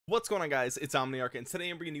What's going on, guys? It's Omniarch, and today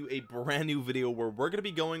I'm bringing you a brand new video where we're going to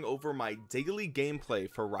be going over my daily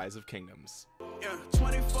gameplay for Rise of Kingdoms. Yeah,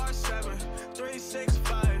 24/7,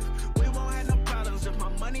 365. We won't have no problems if my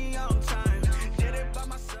money on time. Did it by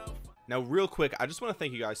myself. Now, real quick, I just want to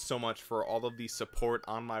thank you guys so much for all of the support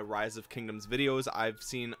on my Rise of Kingdoms videos. I've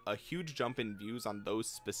seen a huge jump in views on those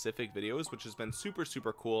specific videos, which has been super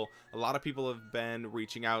cool. A lot of people have been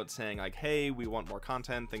reaching out saying like, hey, we want more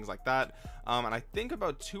content, things like that. And I think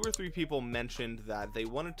about 2 or 3 people mentioned that they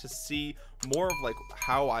wanted to see more of like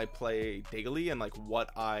how I play daily and like what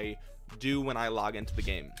I do when I log into the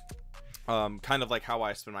game. Kind of like how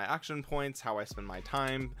I spend my action points, how I spend my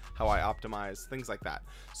time, how I optimize, things like that.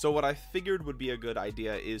 So what I figured would be a good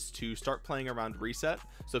idea is to start playing around reset.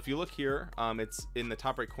 So if you look here, it's in the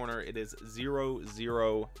top right corner, it is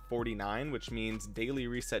 0049, which means daily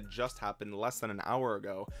reset just happened less than an hour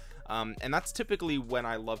ago. And that's typically when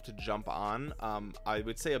I love to jump on. I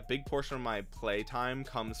would say a big portion of my play time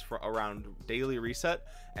comes from around daily reset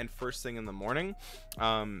and first thing in the morning.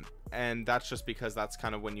 And that's just because that's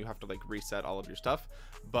kind of when you have to like reset all of your stuff.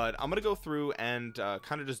 But I'm gonna go through and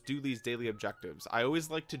kind of just do these daily objectives. I always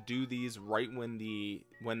like to do these right when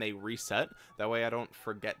they reset, that way I don't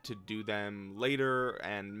forget to do them later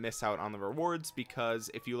and miss out on the rewards. Because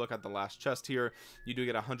if you look at the last chest here, you do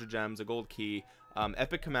get 100 gems, a gold key.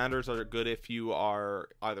 Epic commanders are good if you are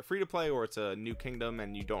either free to play or it's a new kingdom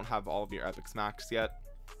and you don't have all of your epics maxed yet.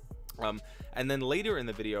 And then later in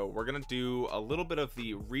the video we're gonna do a little bit of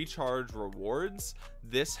the recharge rewards.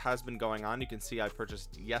 This has been going on, you can see I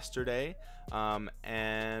purchased yesterday,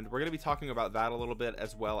 and we're gonna be talking about that a little bit,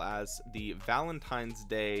 as well as the Valentine's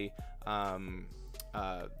Day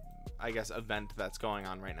I guess event that's going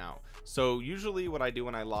on right now. So usually what I do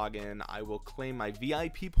when I log in, I will claim my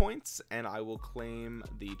VIP points and I will claim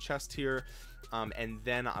the chest here, and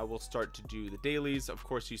then I will start to do the dailies. Of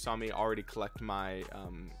course, you saw me already collect my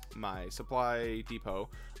my supply depot.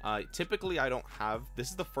 Typically I don't have, this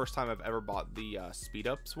is the first time I've ever bought the speed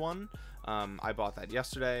ups one. I bought that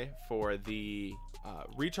yesterday for the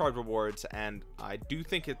recharge rewards, and I do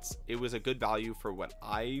think it was a good value for what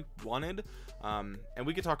I wanted. And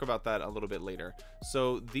we could talk about that a little bit later.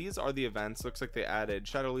 So these are the events. Looks like they added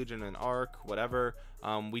Shadow Legion and Arc, whatever.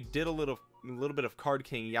 We did a little bit of Card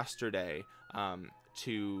King yesterday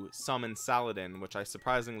to summon Saladin, which I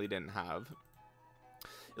surprisingly didn't have.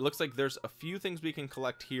 It looks like there's a few things we can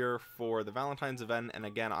collect here for the Valentine's event, and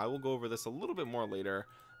again I will go over this a little bit more later.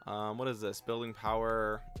 What is this? Building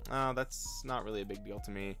power. That's not really a big deal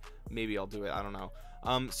to me. Maybe I'll do it, I don't know.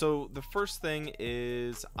 So the first thing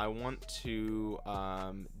is I want to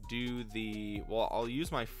do the, well, I'll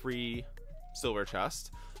use my free silver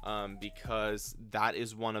chest because that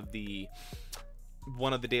is one of the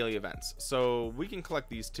daily events. So we can collect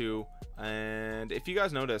these two, and if you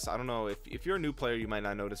guys notice, I don't know if you're a new player, you might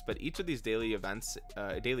not notice, but each of these daily events,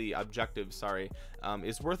 daily objectives, sorry,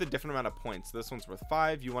 is worth a different amount of points. This one's worth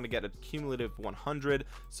 5. You want to get a cumulative 100.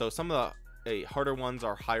 So some of the harder ones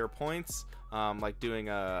are higher points, like doing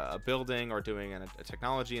a building or doing a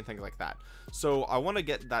technology and things like that. So I want to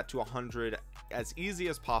get that to 100 as easy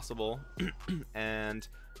as possible and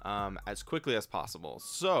as quickly as possible.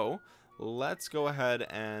 So let's go ahead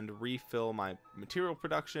and refill my material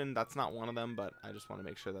production. That's not one of them, but I just want to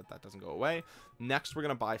make sure that that doesn't go away. Next, we're going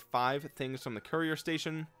to buy 5 things from the courier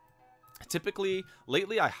station. Typically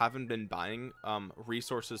lately I haven't been buying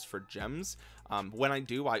resources for gems. When I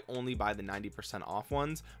do, I only buy the 90% off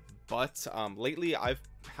ones, but lately I've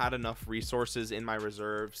had enough resources in my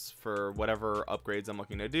reserves for whatever upgrades I'm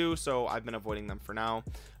looking to do, so I've been avoiding them for now.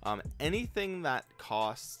 Anything that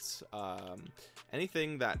costs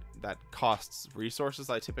resources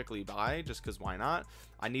I typically buy, just because why not.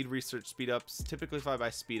 I need research speed ups. Typically if I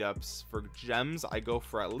buy speed ups for gems, I go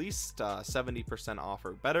for at least 70% off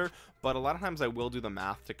or better, but a lot of times I will do the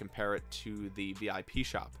math to compare it to the VIP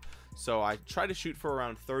shop. So I try to shoot for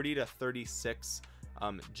around 30 to 36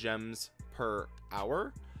 gems per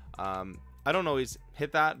hour. I don't always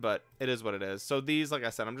hit that, but it is what it is. So these, like I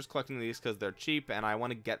said, I'm just collecting these because they're cheap and I want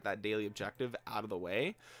to get that daily objective out of the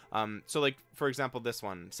way. So like for example, this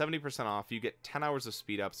one, 70% off, you get 10 hours of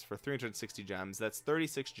speed ups for 360 gems. That's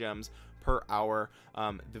 36 gems per hour.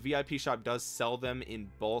 The VIP shop does sell them in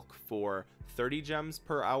bulk for 30 gems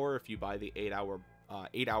per hour if you buy the 8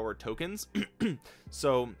 hour tokens.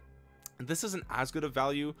 So this isn't as good of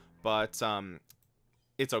value, but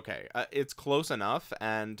it's okay. It's close enough,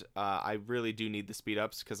 and I really do need the speed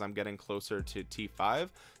ups because I'm getting closer to T5,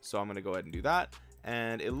 so I'm gonna go ahead and do that.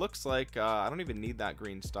 and it looks like I don't even need that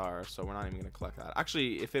green star, so we're not even gonna collect that.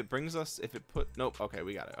 Actually, if it brings us, nope, okay,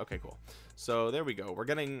 we got it. Okay, cool. So there we go. We're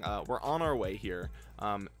getting we're on our way here.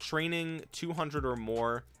 Training 200 or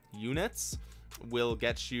more units will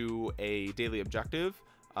get you a daily objective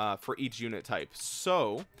for each unit type.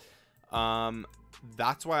 So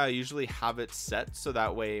that's why I usually have it set, so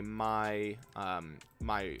that way my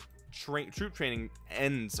my troop training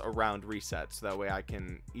ends around reset, so that way I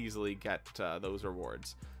can easily get those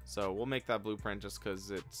rewards. So we'll make that blueprint just because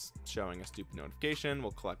it's showing a stupid notification.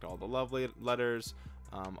 We'll collect all the love letters,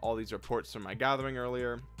 all these reports from my gathering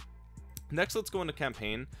earlier. Next, let's go into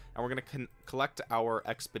campaign, and we're going to collect our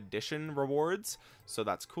expedition rewards, so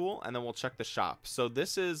that's cool. And then we'll check the shop. So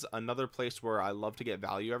this is another place where I love to get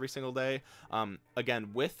value every single day.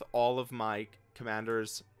 Again, with all of my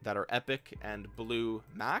commanders that are epic and blue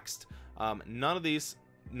maxed, none of these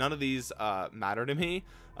matter to me,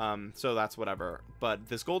 so that's whatever. But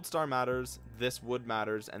this gold star matters, this wood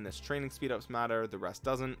matters, and this training speed ups matter. The rest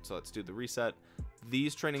doesn't, so let's do the reset.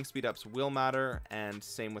 These training speed ups will matter, and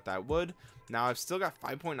same with that wood. Now I've still got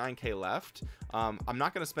 5.9k left. I'm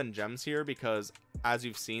not going to spend gems here because, as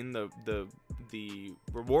you've seen, the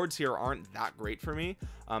rewards here aren't that great for me.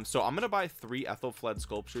 So I'm going to buy 3 Ethelfled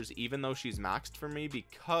sculptures, even though she's maxed for me,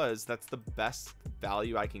 because that's the best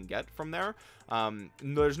value I can get from there.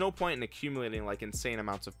 There's no point in accumulating like insane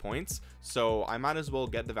amounts of points, so I might as well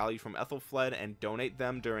get the value from Ethelfled and donate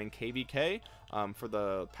them during KVK for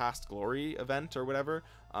the past glory event or whatever,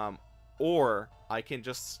 or I can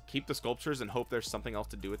just keep the sculptures and hope there's something else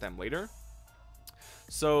to do with them later.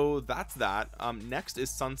 So that's that. Next is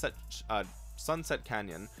Sunset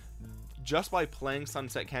Canyon. Just by playing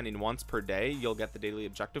Sunset Canyon once per day, you'll get the daily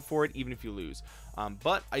objective for it, even if you lose.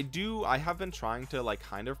 But I have been trying to like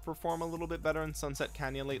kind of perform a little bit better in Sunset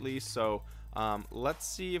Canyon lately, so let's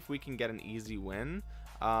see if we can get an easy win.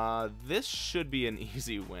 This should be an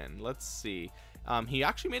easy win. Let's see. He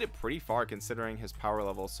actually made it pretty far considering his power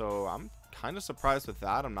level, so I'm kind of surprised with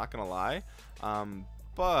that, I'm not gonna lie.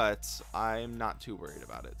 But I'm not too worried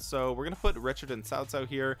about it. So we're gonna put Richard and Cao Cao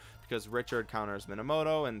here because Richard counters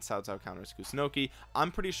Minamoto and Cao Cao counters Kusunoki.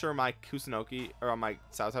 I'm pretty sure my Kusunoki or my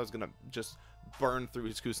Cao Cao is gonna just burn through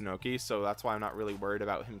his Kusunoki, so that's why I'm not really worried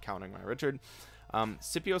about him countering my Richard.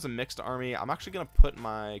 Scipio's a mixed army. I'm actually gonna put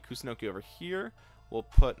my Kusunoki over here. We'll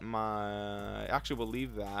put my, actually we'll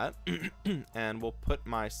leave that and we'll put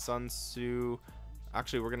my Sun Tzu.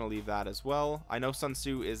 Actually, we're going to leave that as well. I know Sun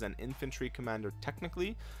Tzu is an infantry commander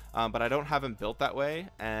technically, but I don't have him built that way.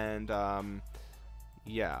 And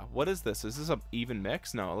yeah, what is this? Is this an even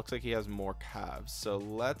mix? No, it looks like he has more calves. So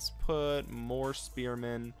let's put more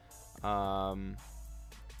spearmen. Yeah,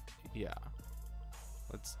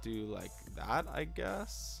 let's do like that, I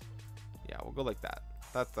guess. Yeah, we'll go like that.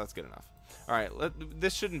 That's good enough. All right,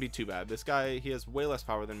 this shouldn't be too bad. This guy, he has way less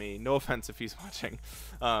power than me. No offense if he's watching,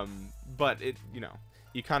 but it, you know,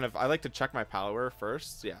 you kind of, I like to check my power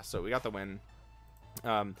first. Yeah, so we got the win.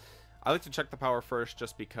 I like to check the power first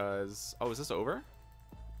just because. Oh, is this over?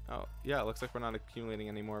 Oh yeah, it looks like we're not accumulating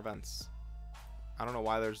any more events. I don't know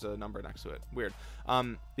why there's a number next to it. Weird.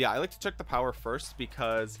 Yeah, I like to check the power first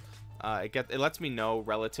because it lets me know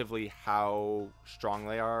relatively how strong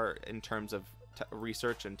they are in terms of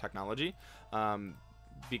research and technology,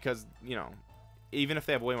 because, you know, even if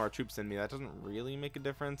they have way more troops than me, that doesn't really make a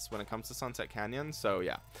difference when it comes to Sunset Canyon. So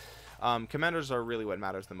yeah, commanders are really what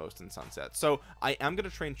matters the most in Sunset. So I am going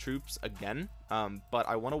to train troops again, but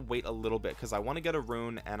I want to wait a little bit because I want to get a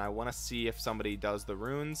rune and I want to see if somebody does the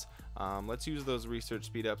runes. Let's use those research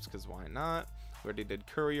speed ups because why not? We already did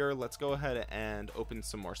courier. Let's go ahead and open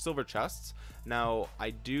some more silver chests. Now I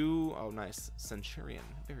do, oh nice, Centurion,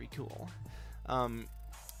 very cool.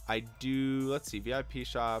 I do, let's see, VIP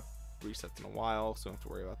shop resets in a while, so don't have to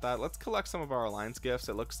worry about that. Let's collect some of our alliance gifts.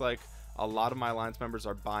 It looks like a lot of my alliance members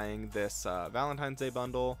are buying this Valentine's Day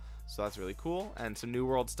bundle, so that's really cool. And some New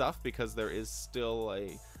World stuff because there is still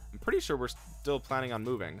I'm pretty sure we're still planning on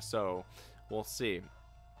moving, so we'll see.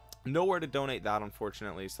 Nowhere to donate that,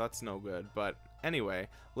 unfortunately, so that's no good. But anyway,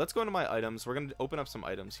 let's go into my items. We're going to open up some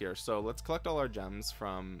items here. So let's collect all our gems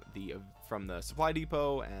from the supply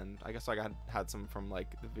depot, and I guess I had some from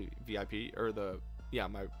like the VIP or the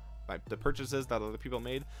purchases that other people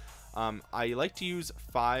made. I like to use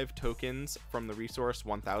 5 tokens from the resource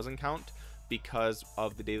 1000 count because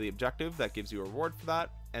of the daily objective that gives you a reward for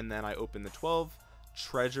that. And then I open the 12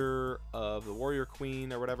 treasure of the warrior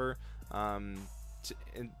queen or whatever.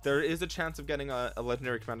 there is a chance of getting a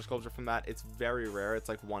legendary commander sculpture from that. It's very rare. It's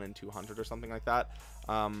like 1 in 200 or something like that.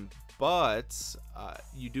 But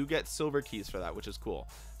you do get silver keys for that, which is cool.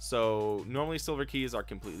 So normally silver keys are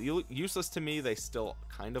completely useless to me. They still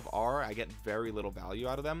kind of are. I get very little value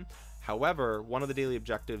out of them. However, one of the daily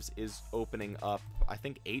objectives is opening up, I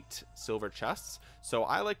think, 8 silver chests. So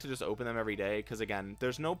I like to just open them every day because, again,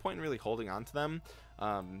 there's no point in really holding on to them.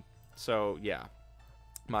 So yeah,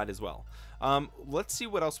 might as well. Let's see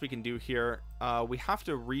what else we can do here. We have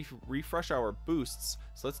to refresh our boosts,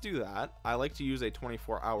 so let's do that. I like to use a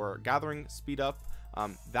 24-hour gathering speed up.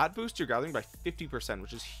 That boosts your gathering by 50%,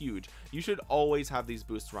 which is huge. You should always have these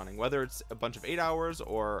boosts running, whether it's a bunch of 8 hours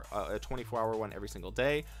or a 24-hour one every single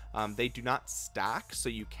day. They do not stack, so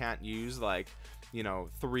you can't use, like, you know,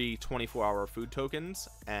 3 24-hour food tokens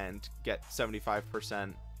and get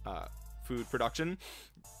 75% food production.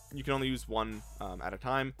 You can only use one at a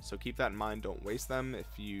time, so keep that in mind. Don't waste them if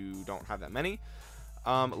you don't have that many.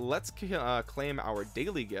 Let's claim our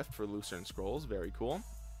daily gift for Lucerne Scrolls. Very cool.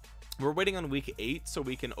 We're waiting on week 8 so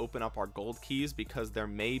we can open up our gold keys, because there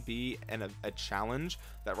may be a challenge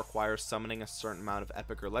that requires summoning a certain amount of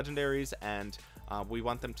epic or legendaries, and we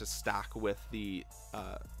want them to stack with the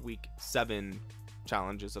week 7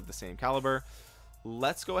 challenges of the same caliber.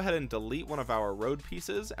 Let's go ahead and delete one of our road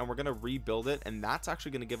pieces, and we're going to rebuild it, and that's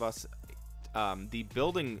actually going to give us the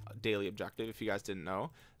building daily objective, if you guys didn't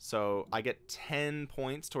know. So I get 10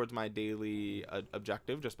 points towards my daily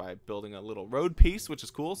objective just by building a little road piece, which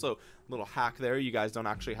is cool. So little hack there, you guys don't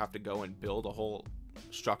actually have to go and build a whole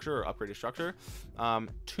structure or upgrade a structure.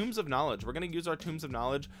 Tombs of knowledge, we're going to use our tombs of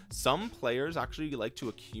knowledge. Some players actually like to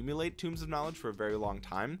accumulate tombs of knowledge for a very long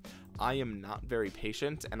time. I am not very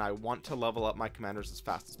patient, and I want to level up my commanders as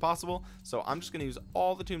fast as possible, so I'm just going to use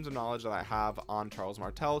all the tombs of knowledge that I have on Charles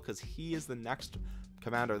Martel, because he is the next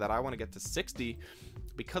commander that I want to get to 60,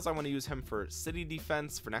 because I want to use him for city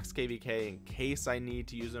defense for next KVK in case I need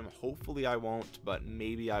to use him. Hopefully I won't, but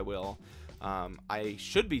maybe I will. I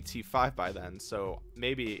should be T5 by then, so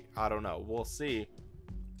maybe, I don't know, we'll see.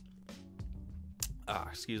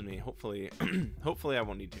 Excuse me, hopefully hopefully I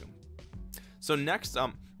won't need to. So next,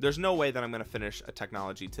 there's no way that I'm going to finish a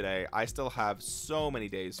technology today. I still have so many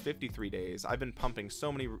days, 53 days. I've been pumping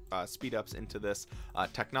so many speed ups into this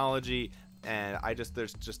technology, and I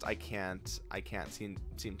can't seem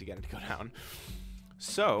to get it to go down.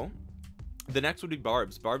 So the next would be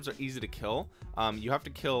barbs. Barbs are easy to kill. You have to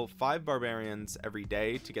kill 5 barbarians every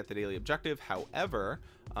day to get the daily objective. However,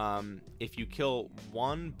 if you kill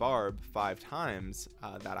 1 barb 5 times,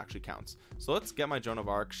 that actually counts. So let's get my Joan of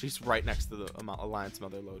Arc. She's right next to the Alliance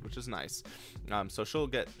Mother load, which is nice. So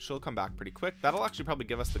she'll come back pretty quick. That'll actually probably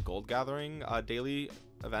give us the gold gathering daily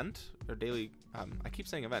event, or daily, I keep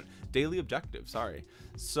saying event, daily objective, sorry.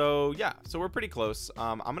 So yeah, so we're pretty close.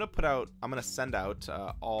 I'm gonna send out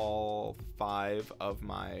all 5 of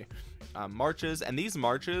my marches, and these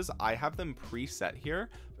marches, I have them preset here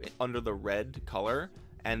under the red color,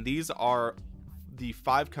 and these are the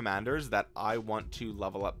 5 commanders that I want to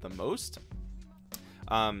level up the most,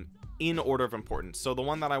 in order of importance. So the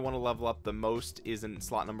one that I want to level up the most is in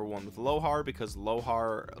slot number 1 with Lohar, because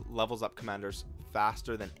Lohar levels up commanders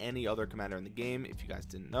faster than any other commander in the game, if you guys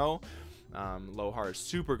didn't know. Lohar is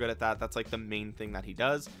super good at that. That's like the main thing that he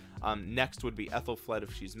does. Next would be Ethelfled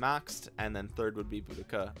if she's maxed, and then 3rd would be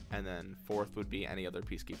Boudica, and then 4th would be any other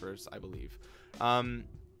peacekeepers, I believe.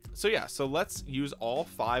 So yeah, so let's use all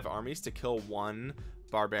 5 armies to kill 1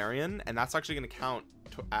 barbarian, and that's actually going to count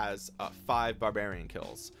as 5 barbarian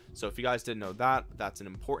kills. So if you guys didn't know that, that's an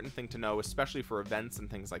important thing to know, especially for events and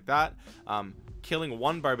things like that. Killing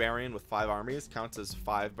 1 barbarian with 5 armies counts as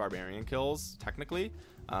 5 barbarian kills technically.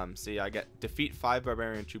 See, I get defeat 5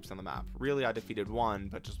 barbarian troops on the map. Really, I defeated 1,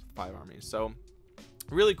 but just with 5 armies. So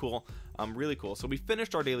really cool. Really cool. So we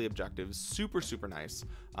finished our daily objectives. Super nice.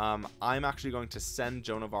 I'm actually going to send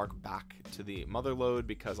Joan of Arc back to the mother load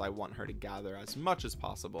because I want her to gather as much as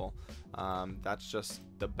possible. That's just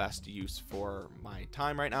the best use for my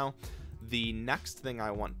time right now. The next thing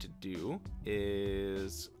I want to do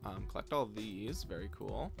is collect all of these. Very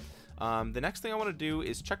cool. The next thing I want to do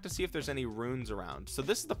is check to see if there's any runes around. So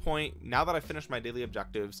this is the point. Now that I finished my daily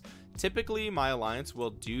objectives, typically my alliance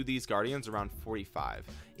will do these guardians around 45.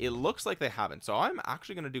 It looks like they haven't, so I'm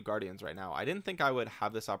actually going to do guardians right now. I didn't think I would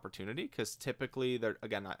have this opportunity because typically they're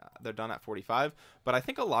done at 45, but I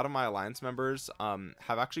think a lot of my alliance members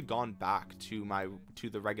have actually gone back to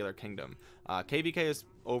the regular kingdom. KVK is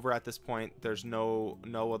over at this point. There's no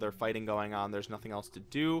other fighting going on. There's nothing else to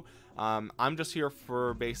do. I'm just here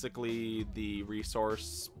for basically the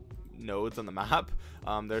resource nodes on the map.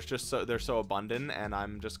 There's just they're so abundant, and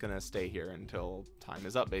I'm just gonna stay here until time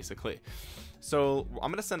is up, basically. So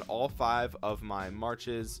I'm gonna send all 5 of my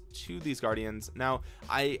marches to these guardians. Now,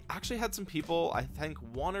 I actually had some people, I think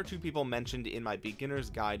 1 or 2 people mentioned in my beginner's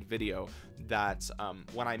guide video that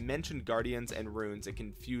when I mentioned guardians and runes, it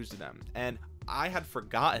confused them, and I had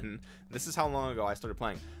forgotten. This is how long ago I started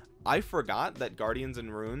playing. I forgot that guardians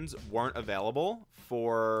and runes weren't available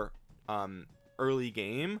for early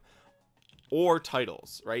game or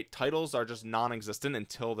titles, right? Titles are just non-existent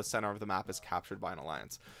until the center of the map is captured by an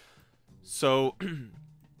alliance. So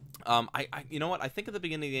you know what, I think at the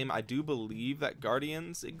beginning of the game I do believe that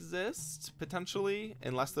guardians exist potentially,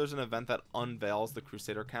 unless there's an event that unveils the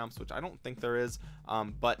crusader camps, which I don't think there is,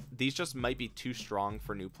 but these just might be too strong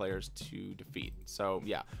for new players to defeat. So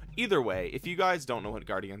yeah, either way, if you guys don't know what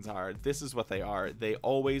guardians are, this is what they are. They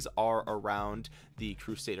always are around the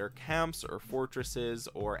crusader camps or fortresses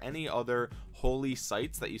or any other holy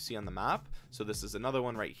sites that you see on the map. So this is another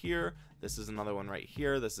one right here, this is another one right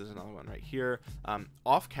here, this is another one right here.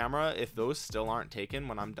 Off camera, if those still aren't taken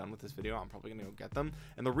when I'm done with this video, I'm probably gonna go get them.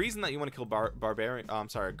 And the reason that you want to kill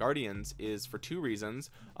guardians is for 2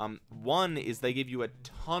 reasons. One is they give you a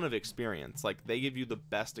ton of experience. Like, they give you the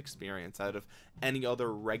best experience out of any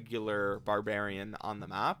other regular barbarian on the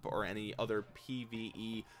map or any other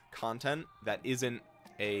PvE content that isn't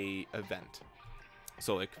a event.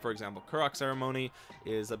 So like, for example, Kurok ceremony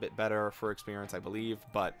is a bit better for experience, I believe,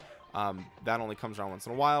 but that only comes around once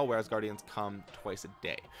in a while, whereas guardians come twice a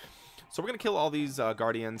day. So we're gonna kill all these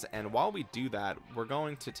guardians, and while we do that, we're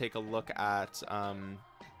going to take a look at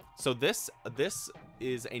so this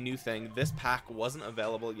is a new thing. This pack wasn't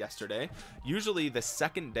available yesterday. Usually the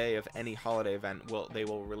second day of any holiday event they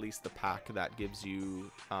will release the pack that gives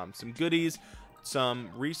you some goodies, some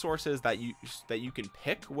resources that you can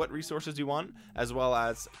pick what resources you want, as well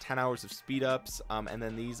as 10 hours of speed ups, and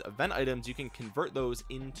then these event items, you can convert those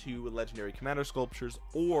into legendary commander sculptures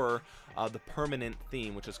or the permanent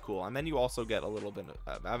theme, which is cool. And then you also get a little bit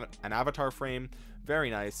of an avatar frame. Very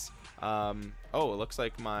nice. Oh, it looks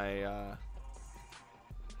like my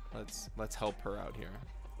let's help her out here.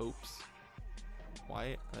 Oops,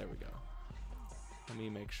 why? There we go. Let me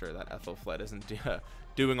make sure that Ethelfled isn't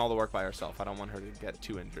doing all the work by herself. I don't want her to get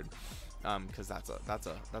too injured, because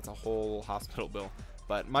that's a whole hospital bill.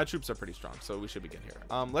 But my troops are pretty strong, so we should be good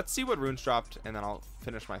here. Let's see what runes dropped, and then I'll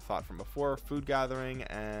finish my thought from before. Food gathering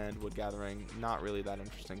and wood gathering, not really that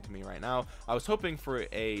interesting to me right now. I was hoping for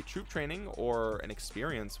a troop training or an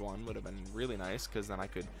experience one would have been really nice, because then I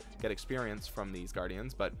could get experience from these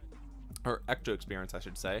guardians, or extra experience, I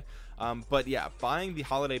should say. But yeah, buying the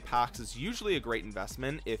holiday packs is usually a great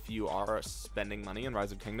investment if you are spending money in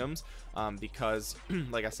Rise of Kingdoms, because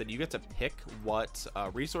like I said, you get to pick what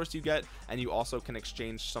resource you get, and you also can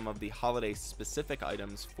exchange some of the holiday specific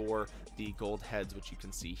items for the gold heads, which you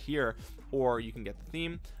can see here, or you can get the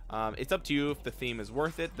theme. It's up to you if the theme is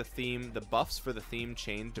worth it. The buffs for the theme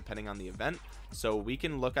change depending on the event, so we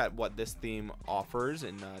can look at what this theme offers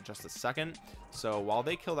in just a second. So while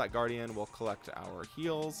they kill that guardian, we'll collect our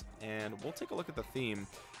heals and we'll take a look at the theme.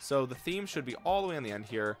 So the theme should be all the way on the end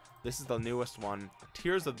here. This is the newest one,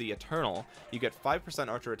 Tears of the Eternal. You get 5%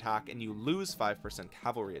 archer attack and you lose 5%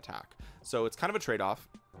 cavalry attack, so it's kind of a trade-off.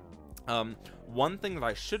 One thing that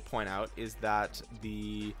I should point out is that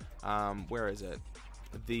the where is it,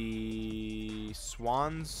 the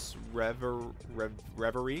Swan's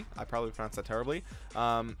Reverie, I probably pronounced that terribly.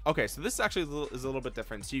 Okay, so this actually is a little bit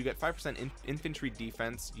different. So you get 5% infantry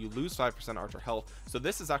defense, you lose 5% archer health. So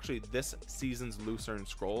this is actually this season's Lucerne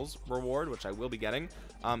Scrolls reward, which I will be getting.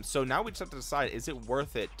 So now we just have to decide, is it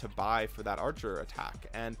worth it to buy for that archer attack?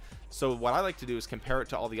 And so what I like to do is compare it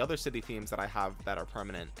to all the other city themes that I have that are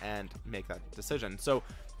permanent and make that decision. So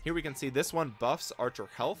here we can see this one buffs archer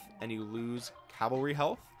health and you lose cavalry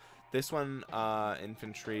health. This one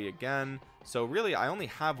infantry again. So really I only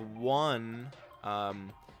have one that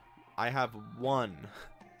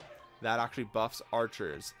actually buffs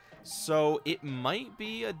archers, so it might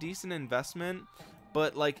be a decent investment,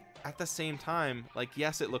 but like at the same time, like,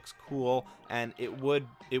 yes, it looks cool and it would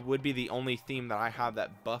be the only theme that I have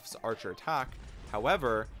that buffs archer attack.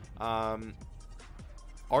 However,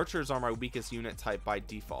 archers are my weakest unit type by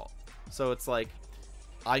default, so it's like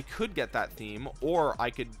I could get that theme or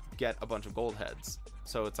I could get a bunch of gold heads.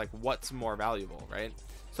 So it's like, what's more valuable, right?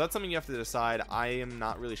 So that's something you have to decide. I am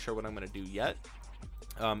not really sure what I'm going to do yet.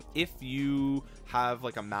 If you have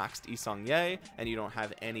like a maxed Isong and you don't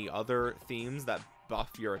have any other themes that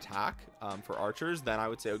buff your attack for archers, then I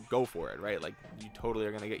would say go for it, right? Like, you totally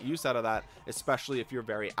are going to get use out of that, especially if you're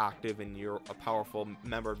very active and you're a powerful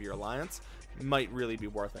member of your alliance. Might really be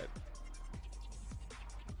worth it.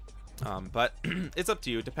 But it's up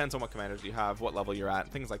to you. It depends on what commanders you have, what level you're at,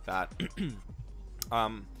 things like that.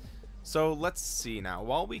 So let's see now.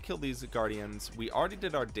 While we kill these guardians, we already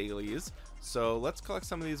did our dailies. So let's collect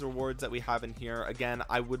some of these rewards that we have in here. Again,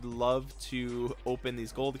 I would love to open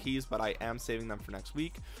these gold keys, but I am saving them for next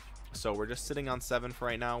week. So we're just sitting on 7 for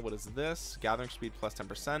right now. What is this? Gathering speed plus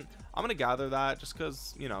 10%. I'm gonna gather that just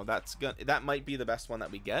because, you know, that might be the best one that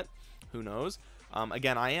we get. Who knows?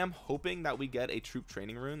 Again, I am hoping that we get a troop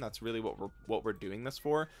training rune. That's really what we're doing this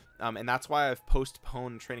for, and that's why I've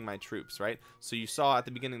postponed training my troops, right? So you saw at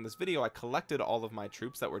the beginning of this video I collected all of my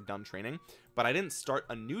troops that were done training, but I didn't start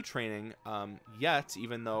a new training yet,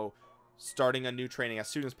 even though starting a new training as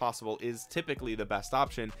soon as possible is typically the best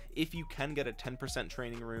option. If you can get a 10%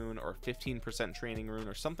 training rune or 15% training rune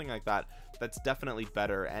or something like that, that's definitely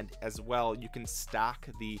better. And as well, you can stack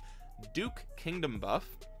the Duke Kingdom buff,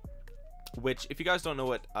 which, if you guys don't know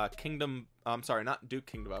what sorry, not Duke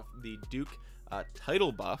Kingdom buff, the Duke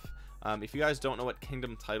title buff, if you guys don't know what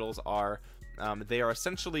kingdom titles are, they are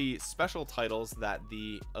essentially special titles that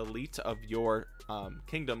the elite of your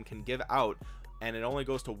kingdom can give out, and it only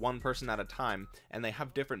goes to one person at a time, and they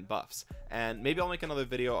have different buffs. And maybe I'll make another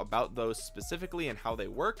video about those specifically and how they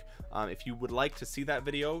work. If you would like to see that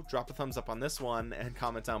video, drop a thumbs up on this one and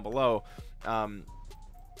comment down below.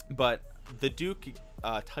 But the Duke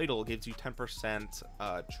title gives you 10%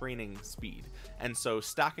 training speed, and so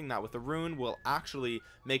stacking that with a rune will actually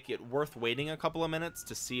make it worth waiting a couple of minutes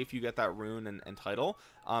to see if you get that rune and title,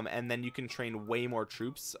 and then you can train way more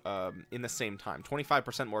troops in the same time,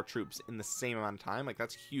 25% more troops in the same amount of time. Like,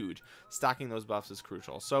 that's huge. Stacking those buffs is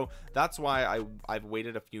crucial, so that's why I've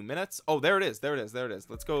waited a few minutes. Oh, there it is.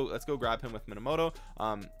 Let's go grab him with Minamoto.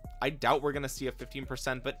 I doubt we're gonna see a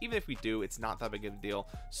 15%, but even if we do, it's not that big of a deal.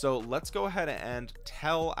 So let's go ahead and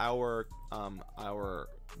tell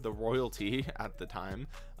the royalty at the time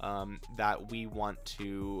that we want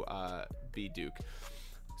to be Duke.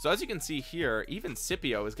 So as you can see here, even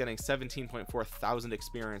Scipio is getting 17.4 thousand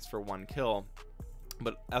experience for 1 kill,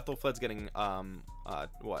 but Ethelflaed's getting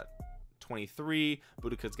what, 23,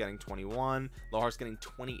 Boudica's getting 21, Lohar's getting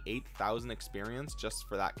 28,000 experience just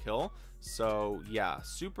for that kill. So yeah,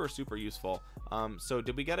 super useful. So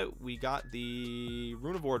did we get it? We got the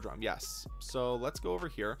Rune of War Drum, yes. So let's go over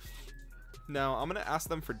here. Now I'm gonna ask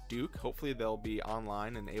them for Duke. Hopefully they'll be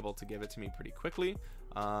online and able to give it to me pretty quickly.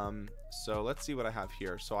 So let's see what I have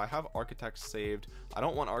here. So I have Architect saved. I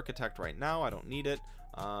don't want Architect right now, I don't need it.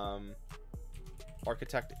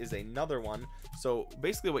 Architect is another one. So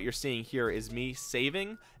basically what you're seeing here is me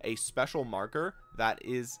saving a special marker that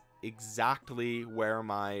is exactly where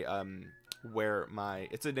my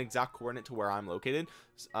it's an exact coordinate to where I'm located,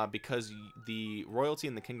 because the royalty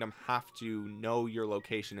in the kingdom have to know your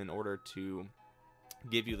location in order to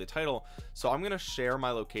give you the title. So I'm going to share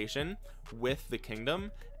my location with the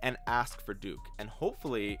kingdom and ask for Duke, and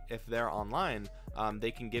hopefully if they're online, they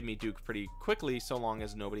can give me Duke pretty quickly, so long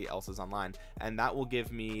as nobody else is online, and that will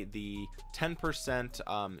give me the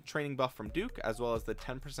 10% training buff from Duke, as well as the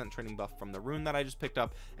 10% training buff from the rune that I just picked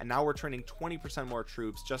up. And now we're training 20% more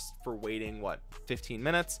troops just for waiting, what, 15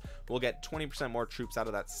 minutes. We'll get 20% more troops out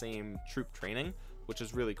of that same troop training, which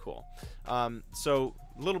is really cool. So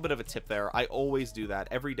a little bit of a tip there. I always do that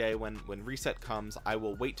every day. When reset comes, I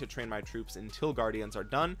will wait to train my troops until guardians are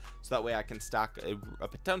done, so that way I can stack a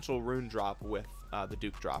potential rune drop with the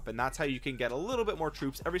Duke drop, and that's how you can get a little bit more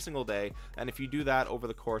troops every single day. And if you do that over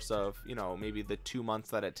the course of, you know, maybe the 2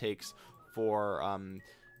 months that it takes for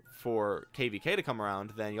KVK to come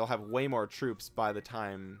around, then you'll have way more troops by the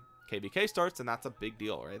time KVK starts, and that's a big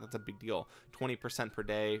deal, right? That's a big deal. 20% per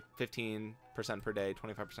day, 15% per day,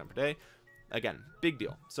 25% per day. Again, big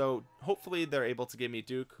deal. So hopefully they're able to give me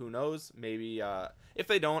Duke. Who knows? Maybe if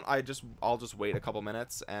they don't, I'll just wait a couple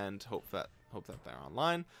minutes and hope that they're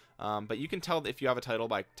online. But you can tell if you have a title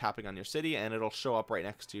by tapping on your city, and it'll show up right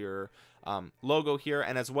next to your logo here.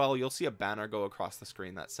 And as well, you'll see a banner go across the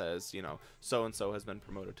screen that says, you know, so and so has been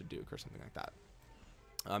promoted to Duke or something like that.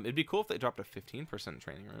 It'd be cool if they dropped a 15%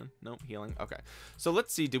 training rune. Nope, healing. Okay, so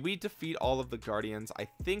let's see. Did we defeat all of the guardians? I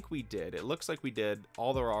think we did. It looks like we did.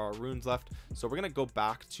 All there are runes left. So we're gonna go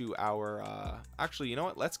back to our actually, you know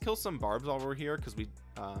what, let's kill some barbs while we're here, because we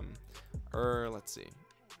let's see.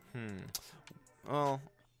 Well,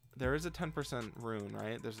 there is a 10% rune,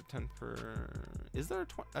 right? There's a 10 per, is there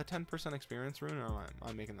a 10% experience rune, or am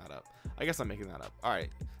I making that up? I guess I'm making that up. All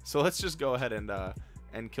right, so let's just go ahead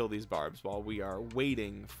and kill these barbs while we are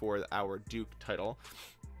waiting for our Duke title.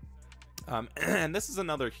 And this is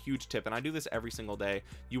another huge tip, and I do this every single day.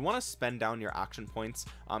 You want to spend down your action points.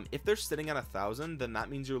 If they're sitting at 1,000, then that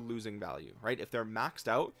means you're losing value, right? If they're maxed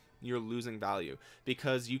out, you're losing value,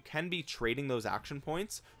 because you can be trading those action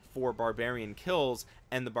points for barbarian kills,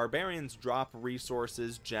 and the barbarians drop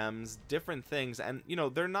resources, gems, different things, and you know,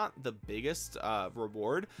 they're not the biggest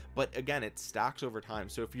reward, but again, it stacks over time.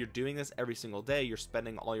 So if you're doing this every single day, you're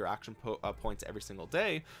spending all your action points every single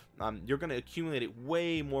day, you're going to accumulate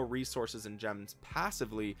way more resources and gems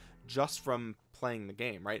passively just from playing the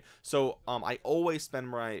game, right? So I always spend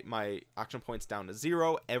my action points down to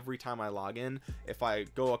 0 every time I log in. If I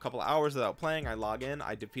go a couple of hours without playing, I log in,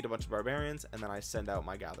 I defeat a bunch of barbarians, and then I send out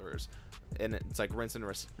my gatherers, and it's like rinse and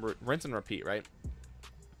repeat, right?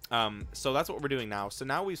 So that's what we're doing now. So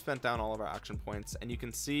now we've spent down all of our action points, and you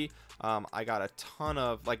can see I got a ton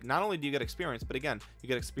of, like, not only do you get experience, but again, you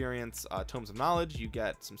get experience, tomes of knowledge, you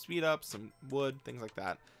get some speed ups, some wood, things like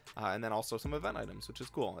that, and then also some event items, which is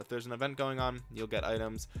cool. If there's an event going on, you'll get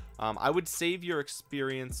items. I would save your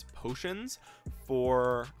experience potions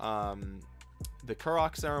for the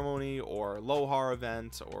Kurok ceremony or Lohar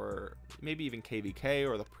event, or maybe even KVK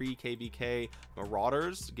or the pre-KVK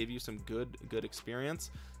Marauders. Give you some good experience.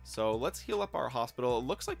 So let's heal up our hospital. It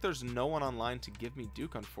looks like there's no one online to give me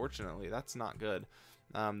Duke, unfortunately. That's not good.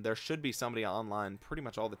 There should be somebody online pretty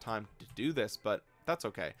much all the time to do this, but that's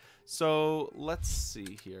okay. So let's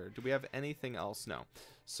see here. Do we have anything else? No.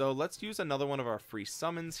 So let's use another one of our free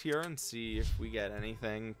summons here and see if we get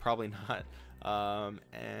anything. Probably not.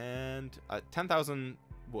 And 10,000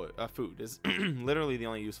 food is literally the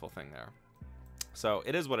only useful thing there. So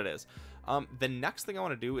it is what it is. The next thing I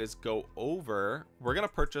want to do is go over, we're going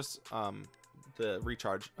to purchase the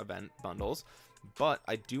recharge event bundles, but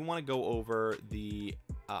I do want to go over the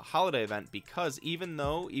holiday event, because even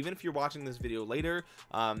if you're watching this video later,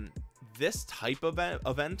 this type of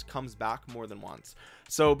event comes back more than once.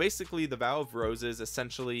 So basically, the Vow of Roses,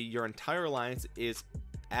 essentially your entire alliance is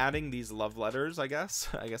adding these love letters, I guess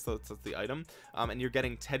that's the item, and you're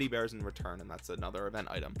getting teddy bears in return, and that's another event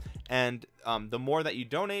item. And the more that you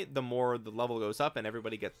donate, the more the level goes up, and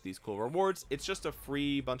everybody gets these cool rewards. It's just a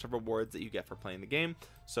free bunch of rewards that you get for playing the game,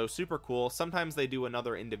 so super cool. Sometimes they do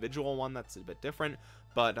another individual one that's a bit different,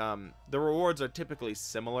 but the rewards are typically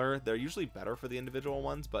similar. They're usually better for the individual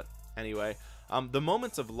ones, but anyway, the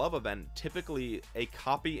Moments of Love event, typically a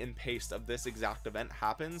copy and paste of this exact event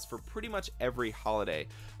happens for pretty much every holiday.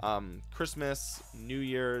 Christmas, New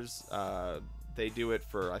Year's, they do it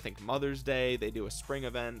for, I think, Mother's Day. They do a spring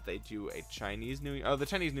event. They do a Chinese New Year. Oh, the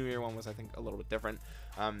Chinese New Year one was, I think, a little bit different.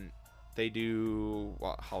 They do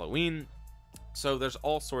Halloween. So there's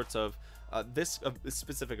all sorts of this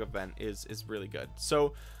specific event is really good.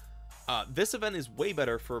 So this event is way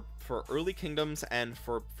better for early kingdoms and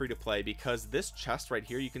for free to play, because this chest right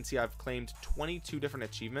here, you can see I've claimed 22 different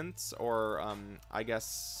achievements, or I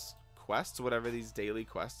guess quests, whatever these daily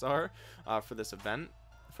quests are, for this event,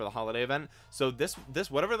 for the holiday event. So this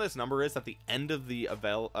whatever this number is at the end of the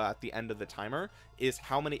at the end of the timer is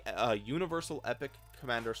how many universal epic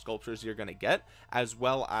commander sculptures you're going to get, as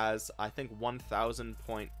well as I think 1,000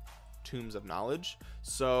 point tombs of knowledge.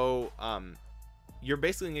 So you're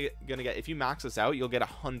basically gonna get, if you max this out, you'll get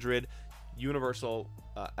 100 universal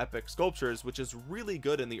epic sculptures, which is really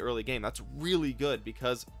good in the early game. That's really good,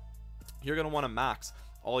 because you're gonna want to max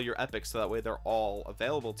all your epics, so that way they're all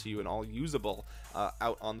available to you and all usable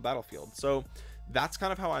out on the battlefield. So that's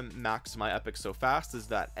kind of how I max my epics so fast, is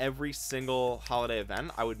that every single holiday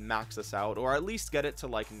event I would max this out, or at least get it to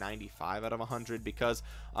like 95 out of 100, because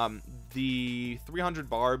the 300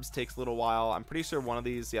 barbs takes a little while. I'm pretty sure one of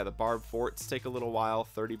these, yeah, the barb forts take a little while.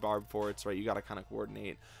 30 barb forts, right? You got to kind of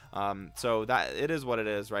coordinate. So that it is what it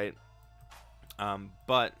is, right?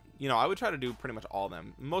 But you know, I would try to do pretty much all of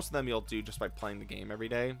them. Most of them you'll do just by playing the game every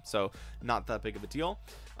day, so not that big of a deal.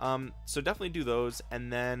 So definitely do those.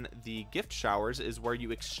 And then the gift showers is where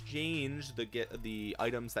you exchange the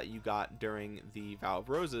items that you got during the Vow of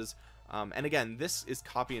Roses. And again, this is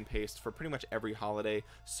copy and paste for pretty much every holiday.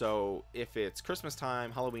 So if it's Christmas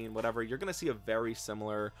time, Halloween, whatever, you're gonna see a very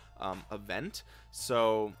similar event.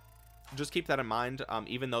 So just keep that in mind.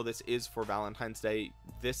 Even though this is for Valentine's Day,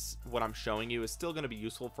 what I'm showing you is still going to be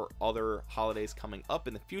useful for other holidays coming up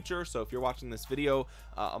in the future. So if you're watching this video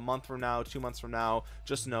a month from now, 2 months from now,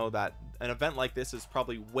 just know that an event like this is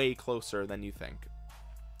probably way closer than you think.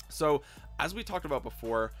 So as we talked about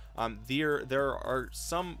before, there are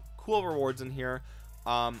some cool rewards in here.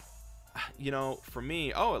 You know, for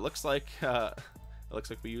me, oh, it looks like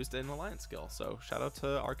we used an alliance skill, so shout out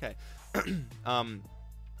to RK.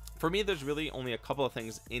 For me, there's really only a couple of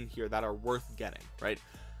things in here that are worth getting, right?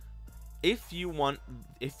 if you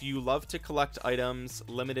love to collect items,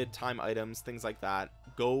 limited time items, things like that,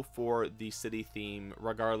 go for the city theme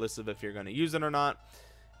regardless of if you're going to use it or not.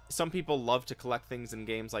 Some people love to collect things in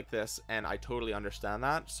games like this, and I totally understand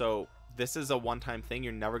that. So this is a one-time thing.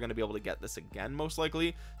 You're never going to be able to get this again, most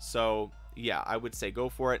likely. So yeah, I would say go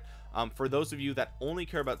for it. For those of you that only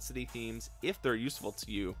care about city themes, if they're useful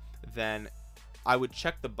to you, then I would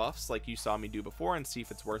check the buffs like you saw me do before and see if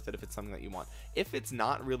it's worth it, if it's something that you want. If it's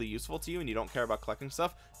not really useful to you and you don't care about collecting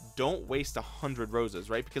stuff, don't waste 100 roses,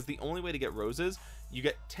 right? Because the only way to get roses, you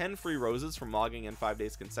get 10 free roses from logging in 5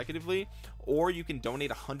 days consecutively, or you can donate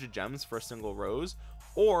 100 gems for a single rose,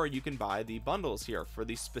 or you can buy the bundles here for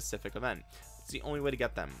the specific event. It's the only way to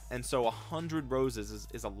get them. And so 100 roses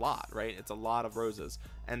is a lot, right? It's a lot of roses.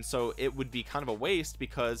 And so it would be kind of a waste,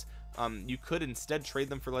 because you could instead trade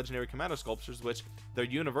them for legendary commander sculptures, which they're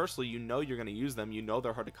universal. You know you're going to use them. You know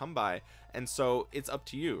they're hard to come by. And so it's up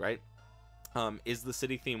to you, right? Is the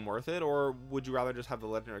city theme worth it, or would you rather just have the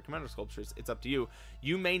legendary commander sculptures? It's up to you.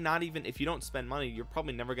 You may not even, if you don't spend money, you're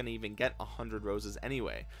probably never going to even get 100 roses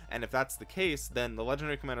anyway. And if that's the case, then the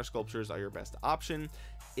legendary commander sculptures are your best option.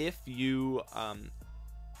 If you know,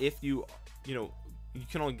 you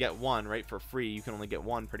can only get one, right, for free. You can only get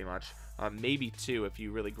one pretty much, maybe two if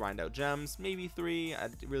you really grind out gems, maybe three.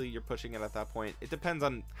 Really, you're pushing it at that point. It depends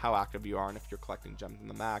on how active you are and if you're collecting gems in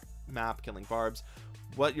the map, killing barbs,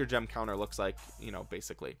 what your gem counter looks like, you know,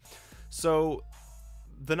 basically. So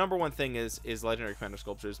the number one thing is legendary commander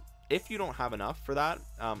sculptures. If you don't have enough for that,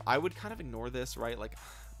 I would kind of ignore this, right? Like,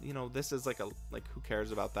 you know, this is like who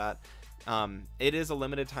cares about that? It is a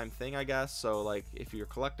limited time thing, I guess. So like if you're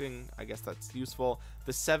collecting, I guess that's useful.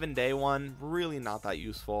 The 7-day one, really not that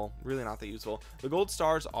useful. The gold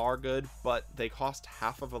stars are good, but they cost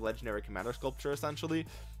half of a legendary commander sculpture essentially.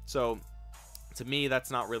 So to me,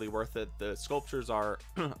 that's not really worth it. The sculptures are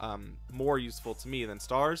more useful to me than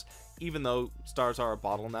stars, even though stars are a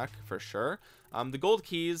bottleneck for sure. The gold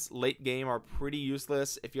keys late game are pretty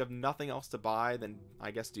useless. If you have nothing else to buy, then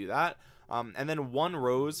I guess do that. And then 1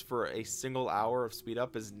 rose for a single hour of speed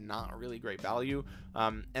up is not really great value.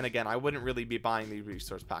 And again, I wouldn't really be buying the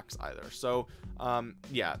resource packs either. So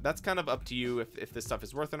yeah, that's kind of up to you if this stuff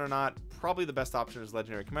is worth it or not. Probably the best option is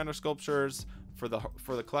legendary commander sculptures. For the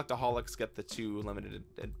collectaholics, get the 2 limited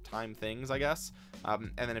time things, I guess.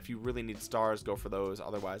 And then if you really need stars, go for those.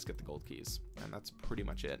 Otherwise, get the gold keys. And that's pretty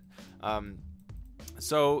much it.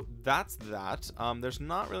 So that's that. There's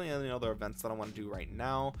not really any other events that I want to do right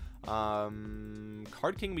now.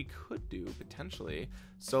 Card King we could do potentially.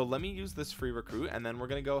 So let me use this free recruit, and then we're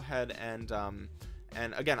gonna go ahead and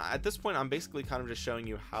again, at this point I'm basically kind of just showing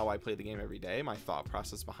you how I play the game every day, my thought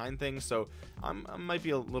process behind things. So I might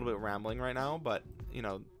be a little bit rambling right now, but you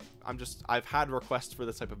know, I've had requests for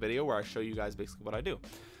this type of video where I show you guys basically what I do.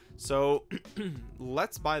 So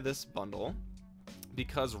let's buy this bundle,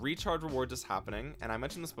 because recharge rewards is happening, and I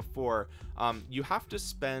mentioned this before. You have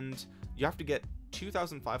to get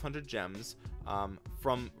 2,500 gems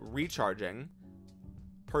from recharging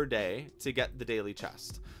per day to get the daily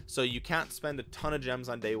chest. So you can't spend a ton of gems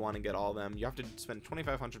on day 1 and get all of them. You have to spend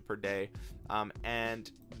 2,500 per day,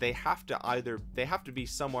 and they have to be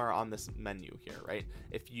somewhere on this menu here, right?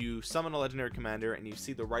 If you summon a legendary commander and you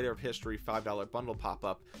see the Writer of History $5 bundle pop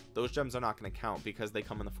up, those gems are not going to count because they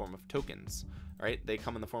come in the form of tokens, right? They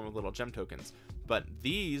come in the form of little gem tokens. But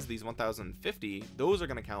these 1,050, those are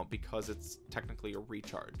going to count because it's technically a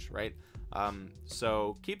recharge, right?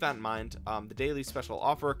 So keep that in mind. The daily special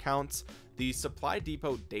offer counts. The supply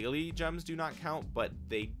depot daily gems do not count, but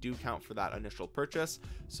they do count for that initial purchase.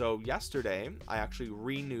 So yesterday I actually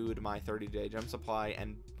renewed my 30-day gem supply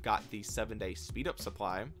and got the 7-day speed up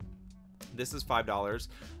supply. This is $5.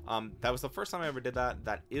 That was the first time I ever did that.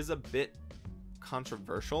 That is a bit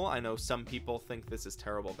controversial. I know some people think this is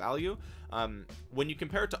terrible value. When you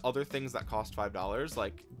compare it to other things that cost $5,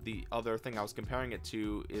 like the other thing I was comparing it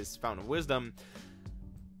to is Fountain of Wisdom,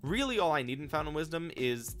 really all I need in Fountain of Wisdom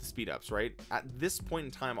is the speed ups, right? At this point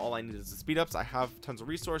in time, all I need is the speed ups. I have tons of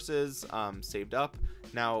resources saved up.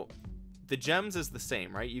 Now the gems is the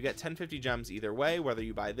same, right? You get 1050 gems either way, whether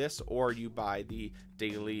you buy this or you buy the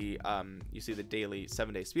daily you see the daily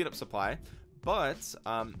 7-day speed up supply. But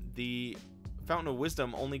the Fountain of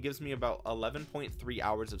Wisdom only gives me about 11.3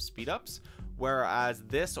 hours of speed ups, whereas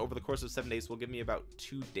this over the course of 7 days will give me about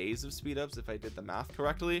 2 days of speed ups if I did the math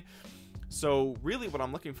correctly. So really what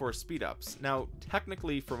I'm looking for is speed ups. Now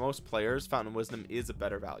technically for most players, Fountain of Wisdom is a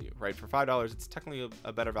better value, right? For $5 it's technically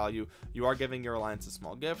a better value. You are giving your alliance a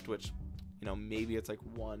small gift, which, you know, maybe it's like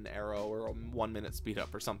 1 arrow or a 1 minute speed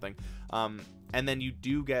up or something, and then you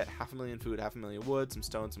do get 500,000 food, 500,000 wood, some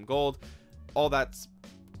stone, some gold. All that's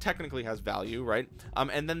technically has value, right?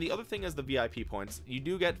 And then the other thing is the VIP points. You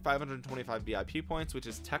do get 525 VIP points, which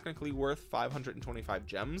is technically worth 525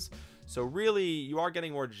 gems. So really, you are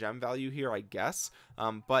getting more gem value here, I guess.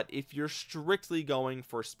 But if you're strictly going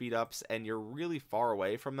for speed ups and you're really far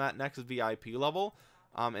away from that next VIP level,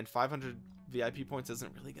 and 500 VIP points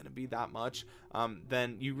isn't really going to be that much,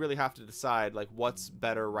 then you really have to decide like what's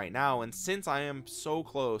better right now. And since I am so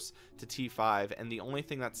close to T5 and the only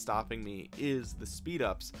thing that's stopping me is the speed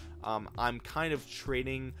ups, I'm kind of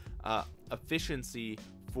trading efficiency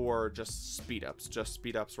for just speed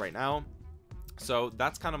ups right now. So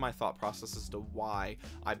that's kind of my thought process as to why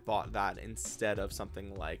I bought that instead of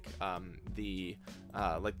something like the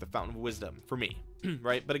Fountain of Wisdom for me.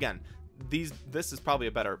 Right? But again, this is probably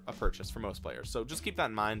a better purchase for most players, so just keep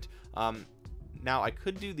that in mind. Now I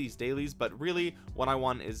could do these dailies, but really what I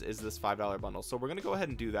want is this $5 bundle, so we're gonna go ahead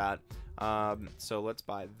and do that. So let's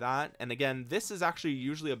buy that. And again, this is actually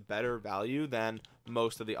usually a better value than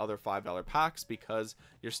most of the other $5 packs, because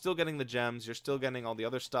you're still getting the gems, you're still getting all the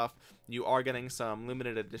other stuff, you are getting some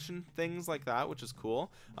limited edition things like that, which is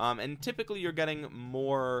cool. And typically you're getting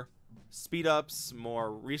more speed ups,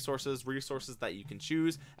 more resources that you can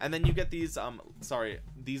choose, and then you get these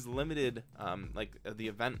these limited like the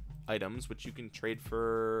event items, which you can trade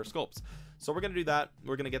for sculpts. So we're gonna do that.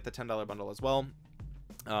 We're gonna get the $10 bundle as well,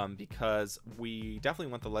 because we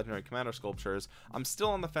definitely want the legendary commander sculptures. I'm still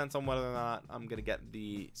on the fence on whether or not I'm gonna get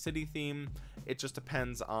the city theme. It just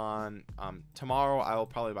depends on tomorrow. I will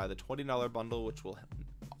probably buy the $20 bundle, which will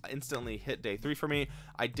instantly hit day 3 for me.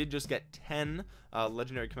 I did just get 10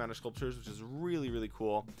 legendary commander sculptures, which is really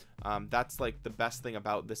cool. That's like the best thing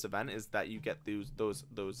about this event, is that you get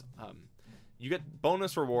those you get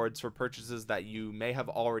bonus rewards for purchases that you may have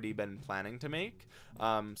already been planning to make.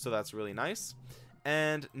 So that's really nice.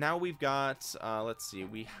 And now we've got let's see,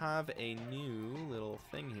 we have a new little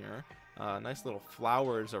thing here. Nice little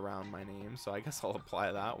flowers around my name, so I guess I'll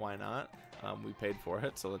apply that. Why not? We paid for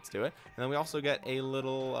it, so let's do it. And then we also get a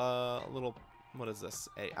little what is this?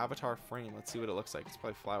 A avatar frame. Let's see what it looks like. It's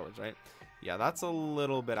probably flowers, right? Yeah, that's a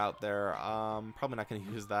little bit out there. Probably not going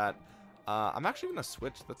to use that. I'm actually going to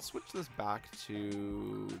switch. Let's switch this back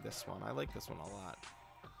to this one. I like this one a lot.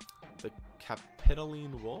 The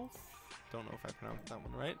Capitoline Wolf. Don't know if I pronounced that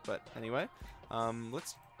one right, but anyway.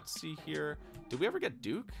 Let's see here. Did we ever get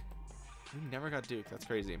Duke? We never got Duke. That's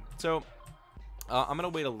crazy. So I'm gonna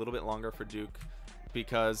wait a little bit longer for Duke,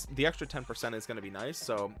 because the extra 10% is gonna be nice.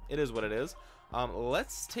 So it is what it is.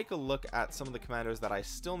 Let's take a look at some of the commanders that I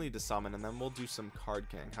still need to summon, and then we'll do some card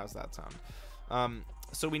king. How's that sound?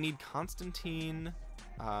 So we need Constantine,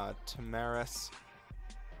 Tamaris,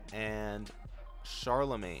 and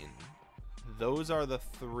Charlemagne. Those are the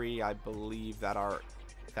 3 I believe that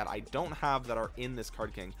I don't have that are in this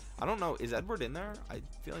card king. I don't know, is Edward in there? I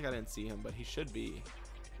feel like I didn't see him, but he should be.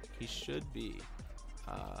 He should be.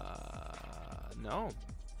 No,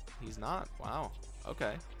 he's not. Wow.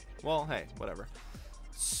 Okay. Well, hey, whatever.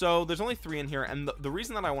 So there's only 3 in here, and the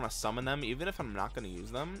reason that I want to summon them, even if I'm not going to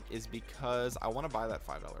use them, is because I want to buy that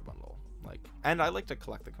 $5 bundle. Like, and I like to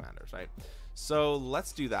collect the commanders, right? So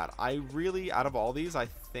let's do that. I really, out of all these, I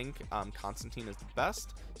think Constantine is the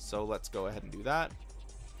best. So let's go ahead and do that.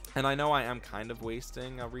 And I know I am kind of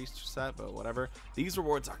wasting a reset, but whatever. These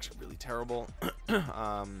rewards are actually really terrible.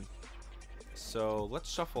 So let's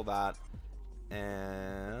shuffle that.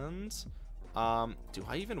 And do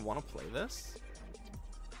I even want to play this?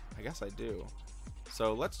 I guess I do.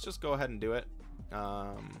 So let's just go ahead and do it.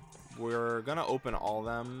 We're gonna open all of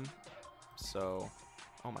them. So,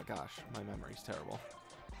 oh my gosh, my memory's terrible.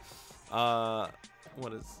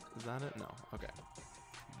 What is that it? No. Okay.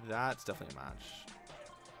 That's definitely a match.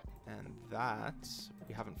 And that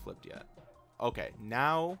we haven't flipped yet. Okay,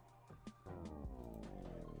 now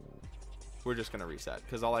we're just gonna reset,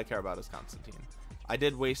 because all I care about is Constantine. I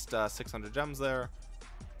did waste 600 gems there.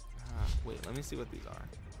 Wait, let me see what these are.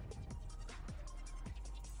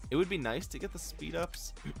 It would be nice to get the speed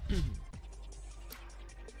ups,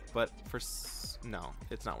 but no,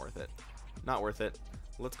 it's not worth it. Not worth it.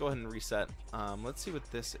 Let's go ahead and reset. Let's see what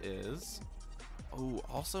this is. Oh,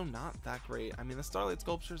 also not that great. I mean, the Starlight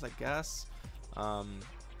Sculptures, I guess.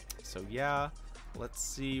 So yeah, let's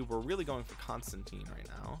see. We're really going for Constantine right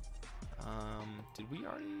now. Did we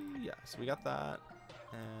already? Yeah, so we got that.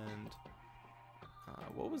 And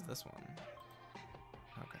what was this one?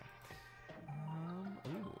 Okay.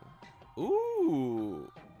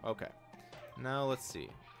 Ooh. Okay. Now let's see.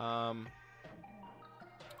 I'm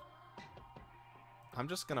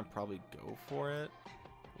just gonna probably go for it.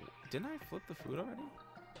 Didn't I flip the food already?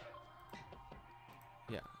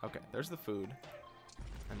 Yeah, okay, there's the food.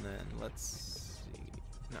 And then let's see.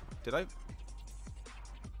 No, did I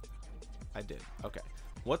did. Okay,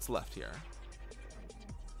 what's left here?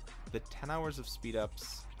 The 10 hours of speed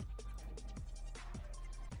ups.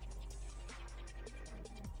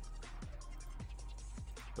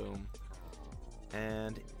 Boom.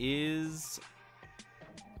 And is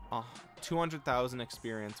 200,000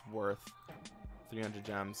 experience worth 300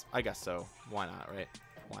 gems? I guess so. Why not, right?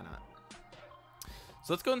 Why not?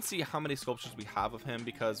 So let's go and see how many sculptures we have of him,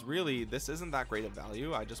 because really this isn't that great of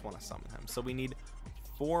value. I just want to summon him. So we need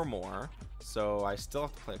 4 more. So I still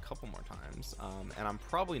have to play a couple more times. And I'm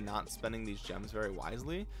probably not spending these gems very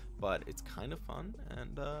wisely, but it's kind of fun.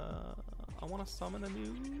 And I want to summon a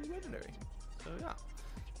new legendary. So yeah.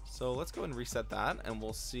 So let's go and reset that, and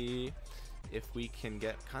we'll see if we can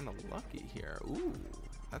get kind of lucky here. Ooh,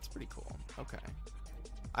 that's pretty cool. Okay.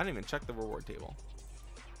 I didn't even check the reward table.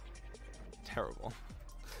 Terrible.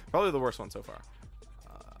 Probably the worst one so far.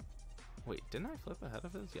 Wait, didn't I flip ahead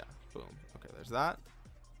of his? Yeah. Boom. Okay, there's that.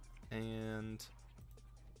 And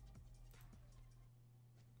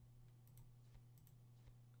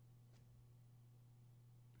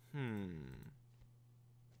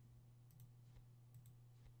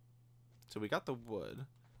so we got the wood,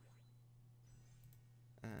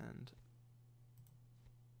 and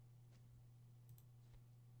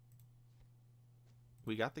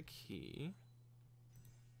we got the key.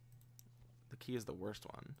 The key is the worst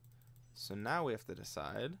one. So now we have to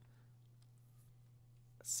decide.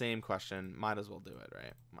 Same question. Might as well do it,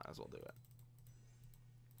 right? Might as well do it.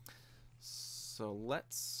 So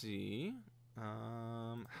let's see.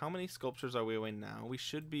 How many sculptures are we away now? We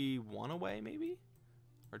should be 1 away, maybe?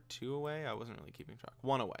 Or 2 away? I wasn't really keeping track.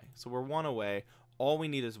 1 away. So we're 1 away. All we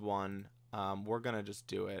need is 1. We're going to just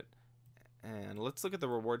do it. And let's look at the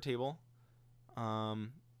reward table.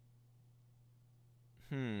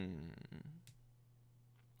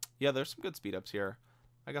 Yeah, there's some good speed ups here.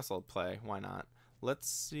 I guess I'll play. Why not? Let's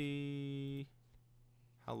see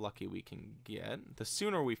how lucky we can get. The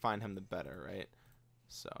sooner we find him, the better, right?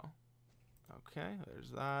 So, okay,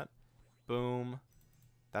 there's that. Boom.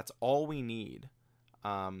 That's all we need.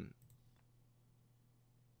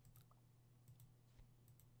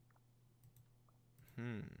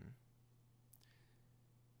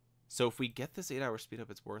 So if we get this 8-hour speed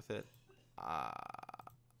up, it's worth it.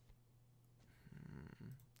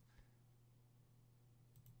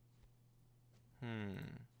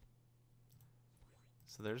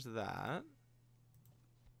 So there's that.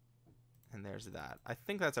 And there's that. I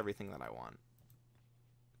think that's everything that I want.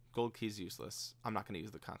 Gold key's useless. I'm not going to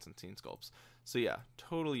use the Constantine sculpts. So yeah,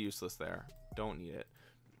 totally useless there. Don't need it.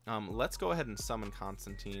 Let's go ahead and summon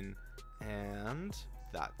Constantine. And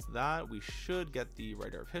that's that. We should get the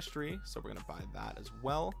Writer of History. So we're going to buy that as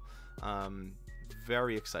well.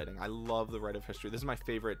 Very exciting. I love the Writer of History. This is my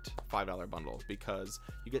favorite $5 bundle because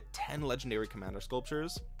you get 10 legendary commander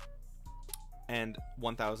sculptures and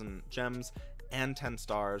 1,000 gems and 10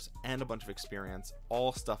 stars and a bunch of experience,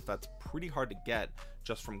 all stuff that's pretty hard to get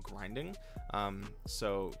just from grinding.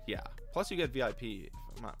 So yeah, plus you get VIP if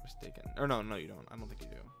I'm not mistaken, or no you don't. I don't think you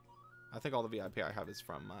do. I think all the VIP I have is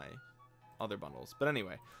from my other bundles, but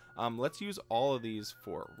anyway, let's use all of these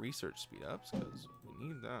for research speed ups because we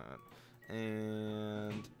need that.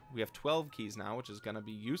 And we have 12 keys now, which is going to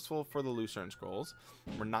be useful for the Lucerne scrolls.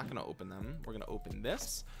 We're not going to open them. We're going to open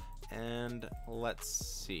this. And let's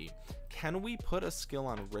see. Can we put a skill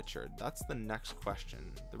on Richard? That's the next question.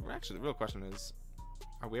 Actually, the real question is,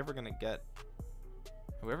 are we ever going to get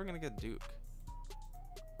Duke?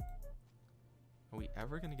 Are we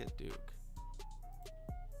ever going to get Duke?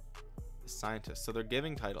 The scientist. So they're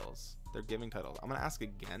giving titles. I'm going to ask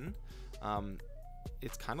again.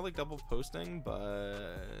 It's kind of like double posting, but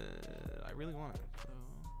I really want it. So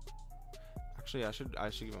actually, I should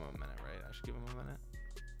give him a minute, right? I should give him a minute.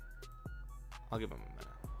 I'll give him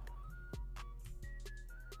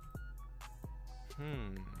a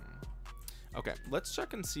minute. Okay, let's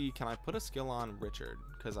check and see. Can I put a skill on Richard?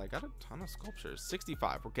 Because I got a ton of sculptures.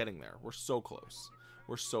 65. We're getting there. We're so close.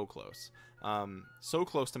 We're so close. So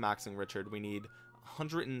close to maxing Richard. We need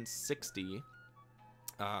 160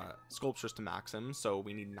 sculptures to max him, so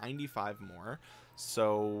we need 95 more.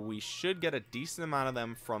 So we should get a decent amount of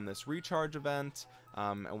them from this recharge event,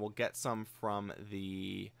 and we'll get some from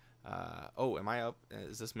the oh, am I up?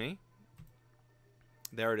 Is this me?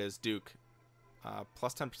 There it is, Duke.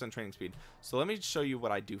 Plus 10% training speed. So let me show you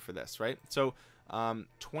what I do for this, right? So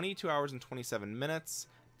 22 hours and 27 minutes.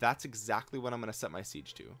 That's exactly what I'm going to set my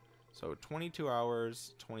siege to. So 22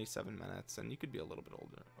 hours, 27 minutes, and you could be a little bit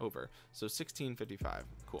over. So 16:55.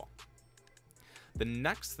 Cool. The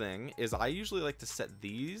next thing is I usually like to set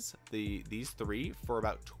these 3 for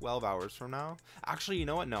about 12 hours from now. Actually, you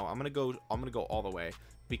know what? No, I'm gonna go all the way,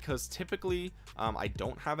 because typically I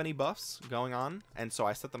don't have any buffs going on, and so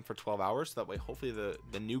I set them for 12 hours, so that way hopefully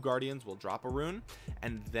the new guardians will drop a rune,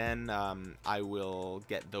 and then I will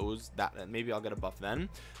get those, that maybe I'll get a buff then.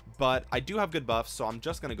 But I do have good buffs, so I'm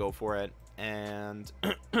just gonna go for it. And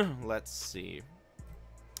let's see,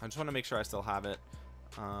 I just want to make sure I still have it.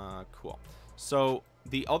 Cool. So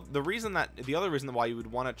the other reason why you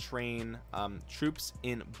would want to train troops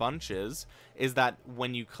in bunches is that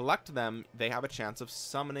when you collect them, they have a chance of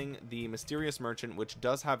summoning the mysterious merchant, which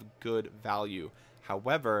does have good value.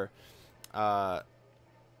 However,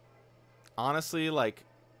 honestly, like,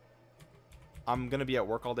 I'm gonna be at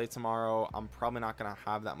work all day tomorrow. I'm probably not gonna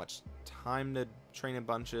have that much time to train in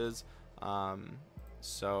bunches,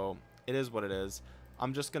 so it is what it is.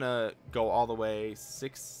 I'm just gonna go all the way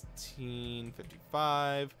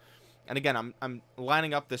 1655, and again, I'm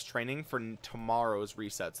lining up this training for tomorrow's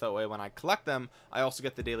resets, that way when I collect them, I also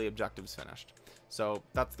get the daily objectives finished. So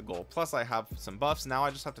that's the goal. Plus I have some buffs. Now I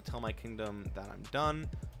just have to tell my kingdom that I'm done.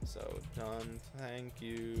 So done, thank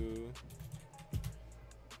you.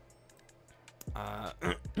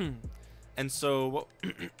 And so what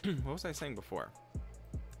was I saying before?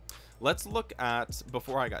 Let's look at,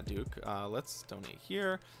 before I got Duke, let's donate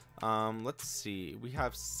here. Let's see, we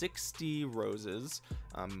have 60 roses,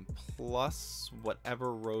 plus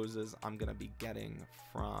whatever roses I'm gonna be getting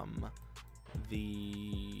from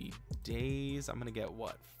the days. I'm gonna get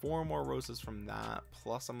what, 4 more roses from that,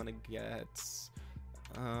 plus I'm gonna get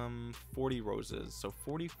 40 roses, so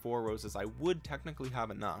 44 roses. I would technically have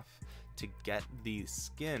enough to get the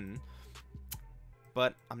skin,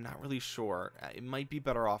 but I'm not really sure. It might be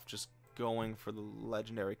better off just going for the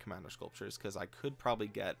legendary commander sculptures, because I could probably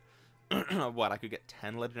get what, I could get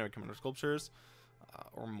 10 legendary commander sculptures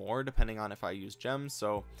or more, depending on if I use gems.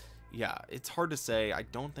 So yeah, it's hard to say. I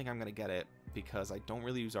don't think I'm gonna get it because I don't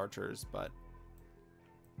really use archers, but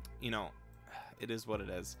you know, it is what it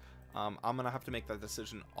is. I'm gonna have to make that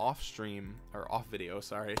decision off stream, or off video,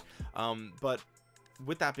 sorry. But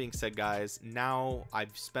with that being said, guys, now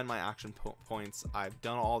I've spent my action points, I've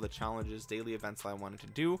done all the challenges, daily events that I wanted to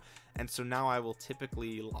do, and so now I will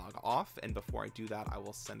typically log off, and before I do that, I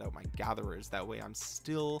will send out my gatherers. That way I'm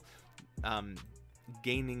still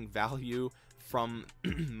gaining value from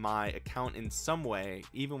my account in some way.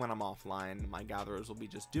 Even when I'm offline, my gatherers will be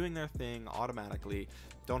just doing their thing automatically,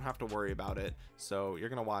 don't have to worry about it. So you're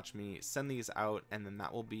gonna watch me send these out, and then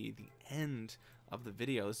that will be the end of the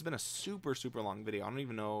video. This has been a super long video. I don't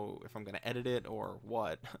even know if I'm gonna edit it or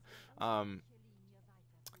what.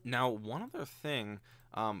 Now, one other thing,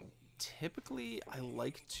 typically I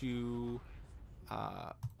like to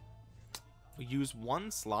use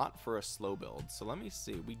one slot for a slow build. So let me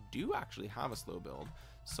see, we do actually have a slow build,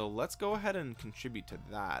 so let's go ahead and contribute to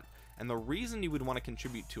that. And the reason you would want to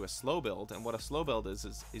contribute to a slow build, and what a slow build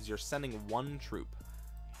is you're sending one troop.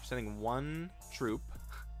 You're sending one troop,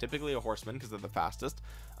 typically a horseman because they're the fastest,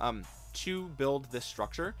 to build this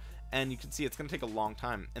structure. And you can see it's going to take a long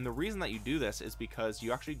time, and the reason that you do this is because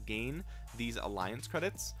you actually gain these alliance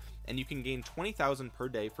credits, and you can gain 20,000 per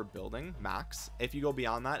day for building max. If you go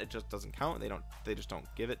beyond that, it just doesn't count. They just don't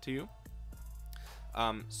give it to you.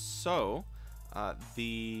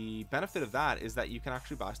 The benefit of that is that you can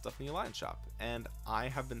actually buy stuff in the alliance shop, and I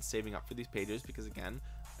have been saving up for these pages because, again,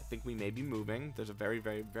 I think we may be moving. There's a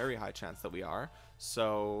very high chance that we are,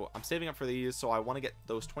 so I'm saving up for these. So I want to get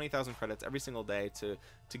those 20,000 credits every single day to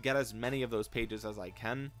get as many of those pages as I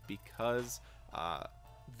can, because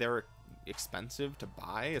they're expensive to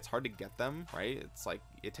buy. It's hard to get them, right? It's like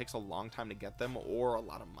it takes a long time to get them, or a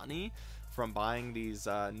lot of money from buying these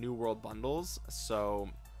new world bundles. So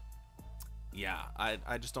yeah,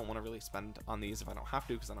 I just don't want to really spend on these if I don't have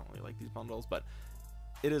to, because I don't really like these bundles, but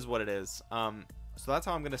it is what it is. So that's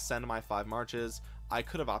how I'm going to send my 5 marches. I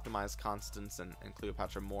could have optimized Constance and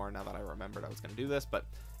Cleopatra more now that I remembered I was going to do this, but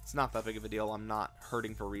it's not that big of a deal. I'm not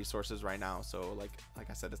hurting for resources right now, so like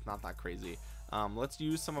I said, it's not that crazy. Let's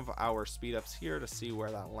use some of our speed ups here to see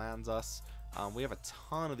where that lands us. We have a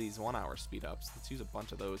ton of these 1 hour speed ups. Let's use a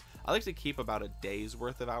bunch of those. I like to keep about a day's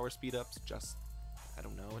worth of hour speed ups. Just, I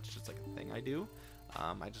don't know, it's just like a thing I do.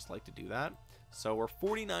 I just like to do that. So we're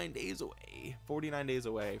 49 days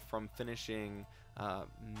away from finishing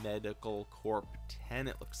Medical Corp 10,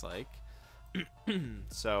 it looks like.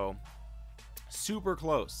 So super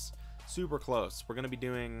close. We're gonna be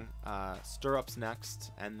doing stirrups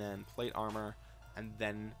next, and then plate armor, and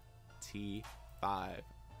then T5.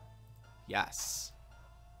 Yes,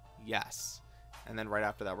 and then right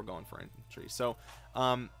after that we're going for infantry. So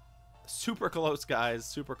super close, guys,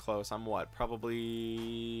 super close. I'm what, probably,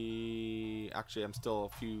 actually I'm still a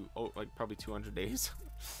few, like probably 200 days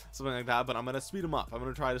something like that, but I'm gonna speed them up. I'm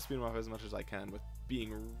gonna try to speed them up as much as I can with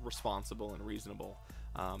being responsible and reasonable.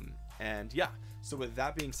 And yeah, so with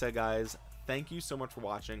that being said, guys, thank you so much for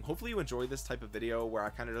watching. Hopefully you enjoy this type of video where I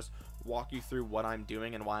kind of just walk you through what I'm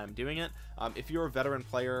doing and why I'm doing it. If you're a veteran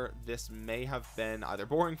player, this may have been either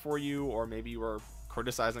boring for you, or maybe you were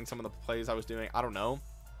criticizing some of the plays I was doing. I don't know.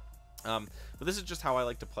 But this is just how I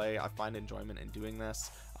like to play. I find enjoyment in doing this,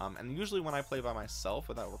 and usually when I play by myself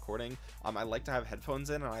without recording, I like to have headphones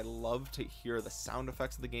in, and I love to hear the sound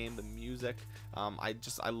effects of the game, the music. I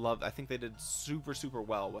think they did super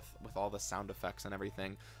well with all the sound effects and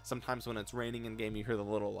everything. Sometimes when it's raining in game, you hear the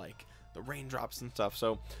little, like, the raindrops and stuff.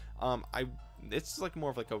 So it's like more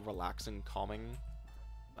of like a relaxing, calming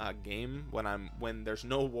game when there's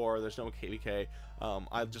no war, there's no KVK.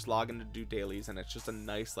 I just log in to do dailies, and it's just a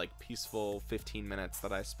nice, like, peaceful 15 minutes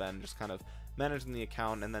that I spend just kind of managing the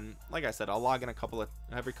account. And then, like I said, I'll log in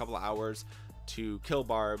every couple of hours to kill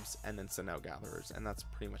barbs and then send out gatherers, and that's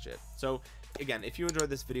pretty much it. So again, if you enjoyed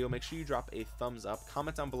this video, make sure you drop a thumbs up,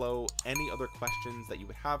 comment down below any other questions that you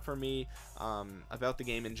would have for me about the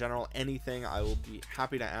game in general. Anything, I will be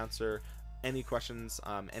happy to answer. Any questions,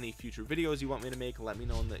 any future videos you want me to make, let me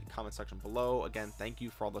know in the comment section below. Again, thank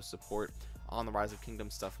you for all the support on the Rise of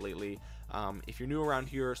Kingdoms stuff lately. If you're new around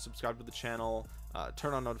here, subscribe to the channel,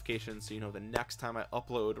 turn on notifications so you know the next time I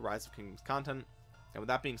upload Rise of Kingdoms content. And with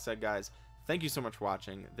that being said, guys, thank you so much for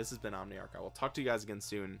watching. This has been Omniarch. I will talk to you guys again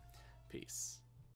soon. Peace.